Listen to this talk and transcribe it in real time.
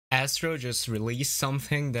Astro just released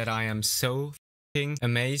something that I am so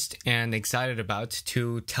amazed and excited about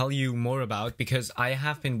to tell you more about, because I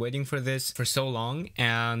have been waiting for this for so long,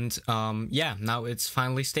 and yeah, now it's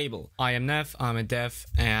finally stable. I am Nev, I'm a dev,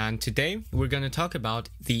 and today we're gonna talk about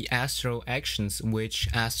the Astro actions which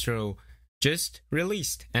Astro just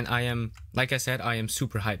released, and I am, like I said, I am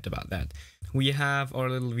super hyped about that. We have our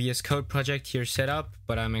little VS Code project here set up,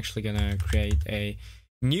 but I'm actually gonna create a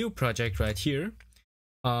new project right here.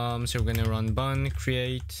 So we're gonna run bun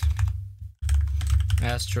create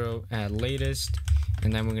Astro add latest,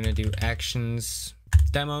 and then we're gonna do actions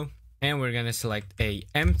demo, and we're gonna select a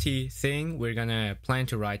empty thing. We're gonna plan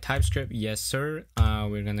to write TypeScript, yes sir.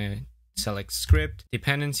 We're gonna select script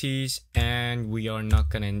dependencies, and we are not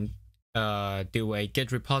gonna do a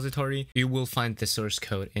git repository. You will find the source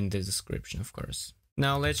code in the description, of course.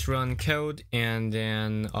 Now let's run code and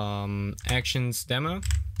then actions demo.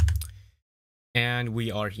 And we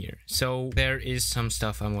are here. So there is some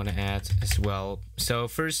stuff I want to add as well. So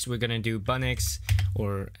first we're gonna do bunx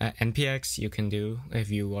or npx. You can do if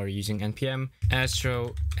you are using npm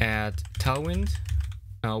astro add tailwind,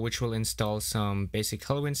 which will install some basic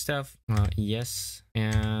tailwind stuff. Yes,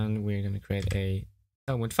 and we're gonna create a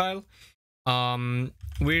tailwind file.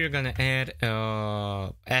 We're gonna add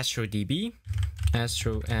astro db,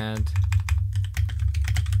 astro add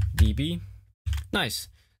db. Nice.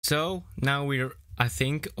 So now we're, I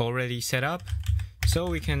think, already set up, so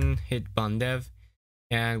we can hit bun dev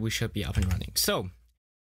and we should be up and running. So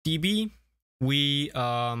db, we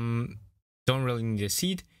don't really need a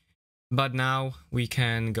seed, but now we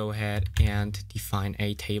can go ahead and define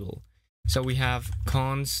a table. So we have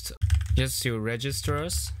const, just to register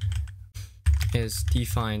us, is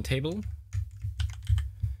define table.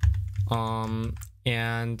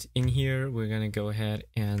 And in here we're gonna go ahead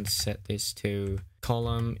and set this to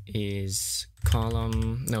column is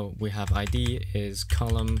column, no, we have ID is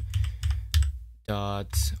column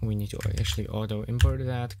dot, we need to actually auto import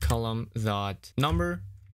that, column dot number,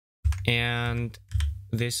 and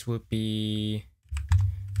this would be,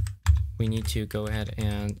 we need to go ahead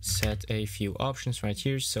and set a few options right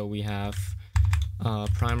here. So we have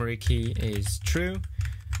primary key is true,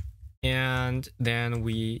 and then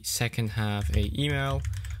we second have a email,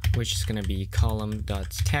 which is going to be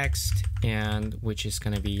column.text, and which is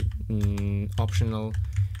going to be optional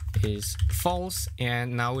is false.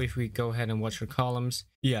 And now if we go ahead and watch our columns,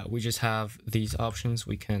 yeah, we just have these options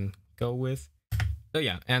we can go with. So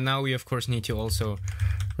yeah, and now we of course need to also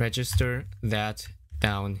register that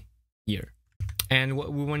down here. And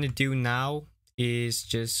what we want to do now is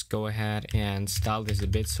just go ahead and style this a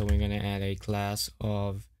bit. So we're going to add a class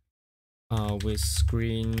of with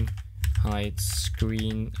screen height,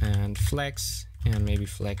 screen, and flex, and maybe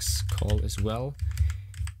flex call as well.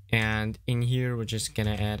 And in here we're just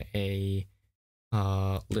gonna add a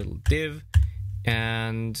little div,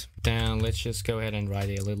 and then let's just go ahead and write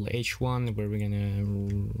a little h1 where we're gonna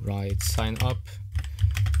write sign up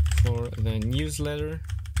for the newsletter,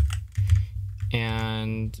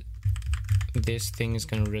 and this thing is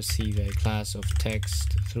gonna receive a class of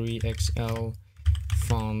text 3xl,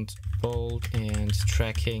 font bold, and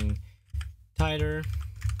tracking tighter,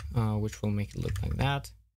 which will make it look like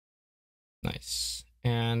that. Nice.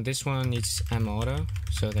 And this one needs mauto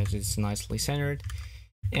so that it's nicely centered.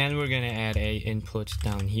 And we're gonna add a input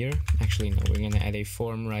down here. Actually, no, we're gonna add a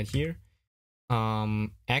form right here.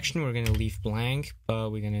 Action we're gonna leave blank,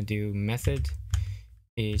 but we're gonna do method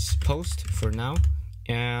is post for now,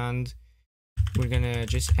 and we're gonna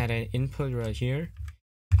just add an input right here,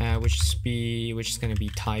 which is gonna be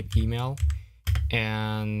type email,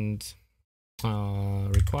 and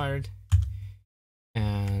required,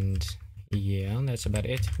 and yeah, that's about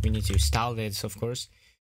it. We need to style this, of course.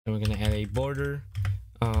 And we're gonna add a border,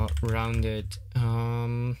 rounded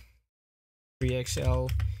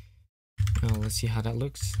 3xl. Let's see how that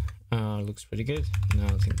looks. Looks pretty good. No,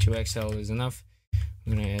 I think 2xl is enough.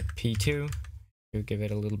 I'm gonna add p2 to give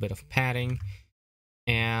it a little bit of padding,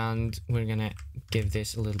 and we're gonna give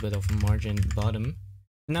this a little bit of margin bottom.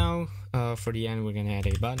 Now for the end we're gonna add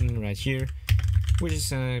a button right here, which is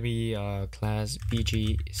gonna be class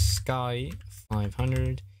bg sky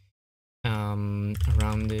 500,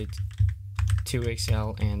 rounded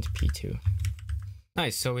 2xl and p2.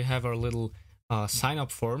 Nice. So we have our little sign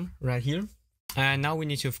up form right here, and now we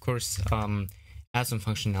need to of course add some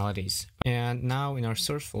functionalities. And now in our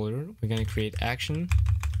source folder we're gonna create action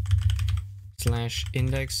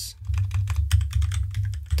 /index.ts.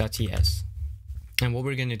 And what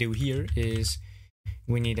we're going to do here is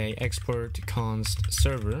we need a export const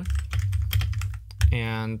server,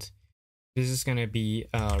 and this is going to be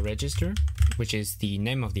a register, which is the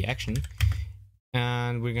name of the action,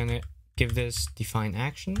 and we're gonna give this define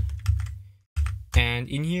action. And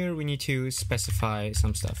in here we need to specify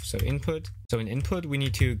some stuff. So input. So in input we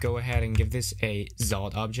need to go ahead and give this a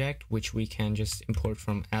Zod object, which we can just import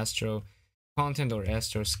from Astro content or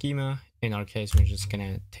Astro schema. In our case, we're just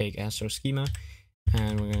gonna take Astro schema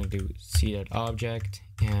and we're gonna do c.object,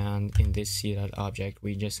 and in this c.object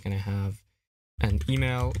we're just gonna have an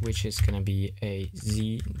email, which is gonna be a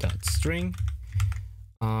z.string.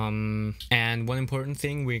 And one important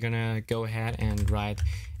thing, we're gonna go ahead and write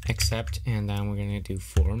accept, and then we're gonna do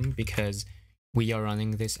form, because we are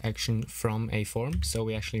running this action from a form, so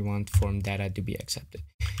we actually want form data to be accepted.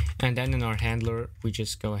 And then in our handler we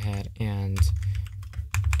just go ahead and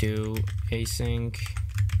do async,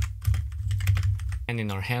 and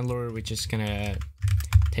in our handler we're just gonna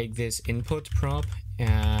take this input prop,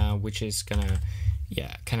 which is gonna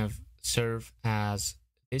kind of serve as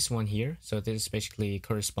this one here. So this basically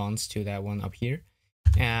corresponds to that one up here.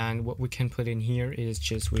 And what we can put in here is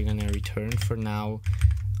just, we're gonna return for now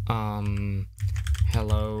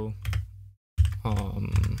hello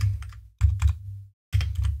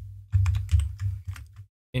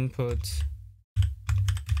input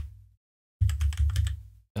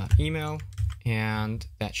email, and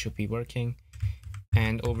that should be working.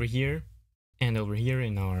 And over here in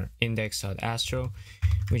our index.astro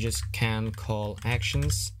we just can call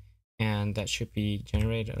actions, and that should be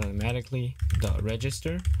generated automatically.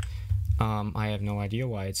 .register. I have no idea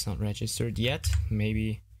why it's not registered yet.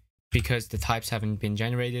 Maybe because the types haven't been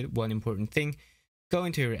generated. One important thing, go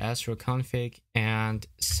into your Astro config and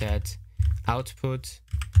set output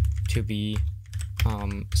to be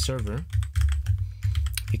server,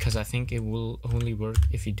 because I think it will only work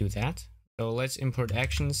if you do that. So let's import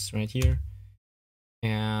actions right here,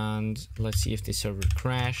 and let's see if the server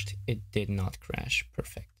crashed. It did not crash.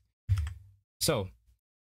 Perfect. So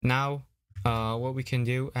now what we can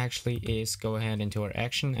do actually is go ahead into our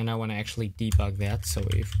action, and I want to actually debug that. So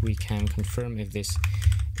if we can confirm if this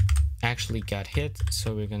actually got hit,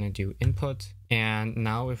 so we're gonna do input, and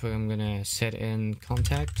now if I'm gonna set in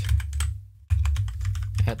contact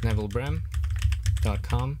at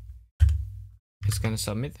nevillebrem.com, it's gonna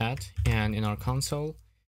submit that. And in our console,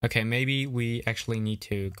 okay, maybe we actually need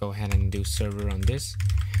to go ahead and do server on this.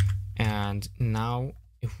 And now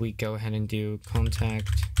if we go ahead and do contact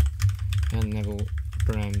at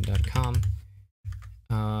nevillebrem.com,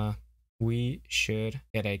 we should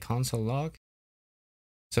get a console log.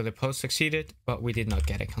 So the post succeeded, but we did not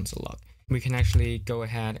get a console log. We can actually go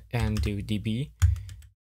ahead and do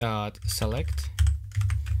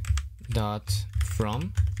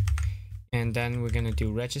db.select.from, and then we're gonna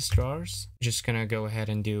do registrars. Just gonna go ahead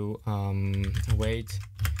and do await,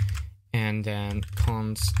 and then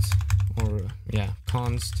const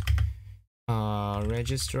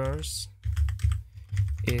registrars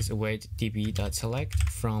is await db.select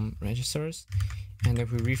from registrars. And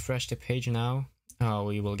if we refresh the page now,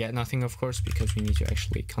 we will get nothing, of course, because we need to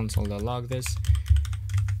actually console.log this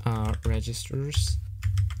registers,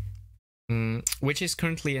 which is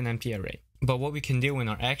currently an empty array. But what we can do in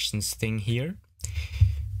our actions thing here,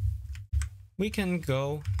 we can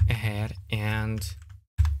go ahead and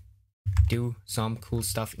do some cool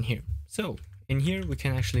stuff in here. So in here we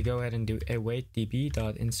can actually go ahead and do await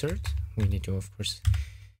db.insert. We need to, of course,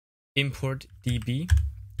 import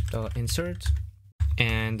db.insert,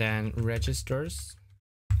 and then registrars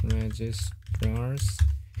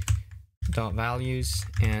values,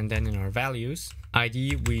 and then in our values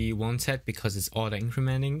ID we won't set because it's auto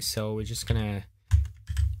incrementing, so we're just gonna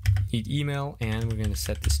need email, and we're gonna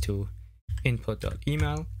set this to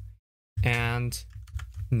input.email. And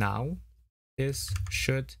now this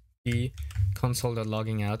should be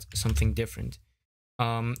console.logging out something different.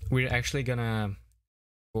 We're actually gonna,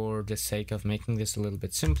 for the sake of making this a little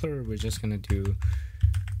bit simpler, we're just gonna do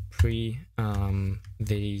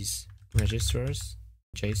these registers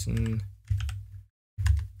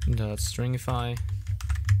json.stringify,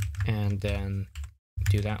 and then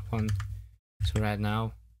do that one. So right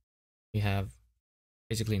now we have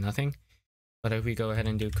basically nothing, but if we go ahead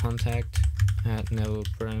and do contact at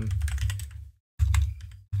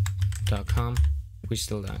nevillebrem.com, we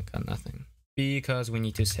still got nothing, because we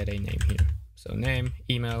need to set a name here. So name,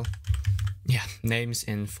 email, names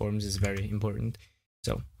in forms is very important.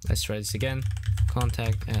 So let's try this again.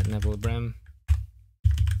 Contact at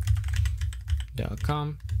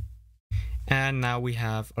nevillebrem.com, and now we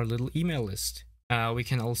have our little email list. We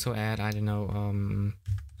can also add, I don't know,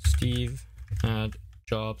 Steve at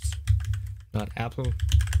jobs.apple.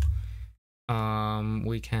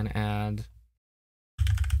 We can add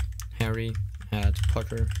Harry at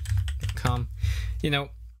Potter astro.com, you know,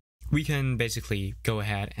 we can basically go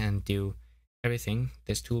ahead and do everything.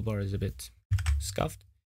 This toolbar is a bit scuffed.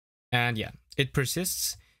 And yeah, it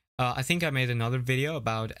persists. I think I made another video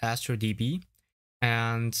about AstroDB.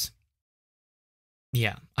 And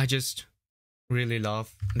yeah, I just really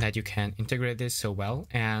love that you can integrate this so well.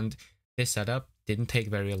 And this setup didn't take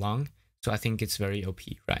very long. So I think it's very OP,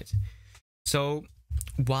 right? So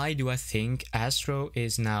why do I think Astro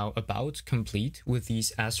is now about complete with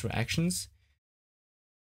these Astro actions?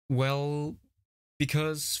 Well,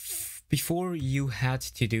 because before you had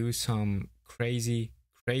to do some crazy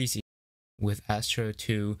with Astro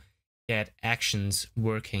to get actions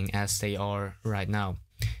working as they are right now.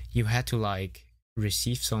 You had to like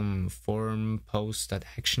receive some form post that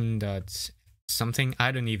action that something,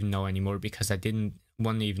 I don't even know anymore because I didn't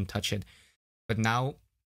want to even touch it. But now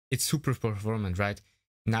it's super performant, right?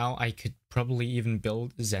 Now I could probably even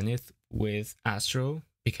build Zenith with Astro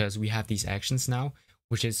because we have these actions now,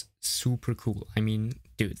 which is super cool. I mean,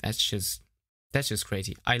 dude, that's just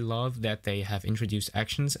crazy. I love that they have introduced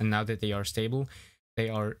actions, and now that they are stable, they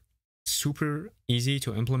are super easy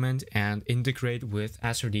to implement and integrate with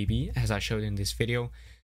AstroDB, as I showed in this video.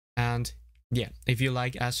 And yeah, if you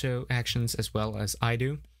like Astro actions as well as I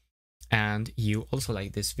do, and you also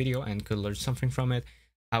like this video and could learn something from it,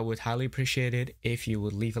 I would highly appreciate it if you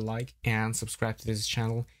would leave a like and subscribe to this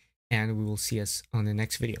channel, and we will see us on the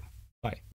next video. Bye.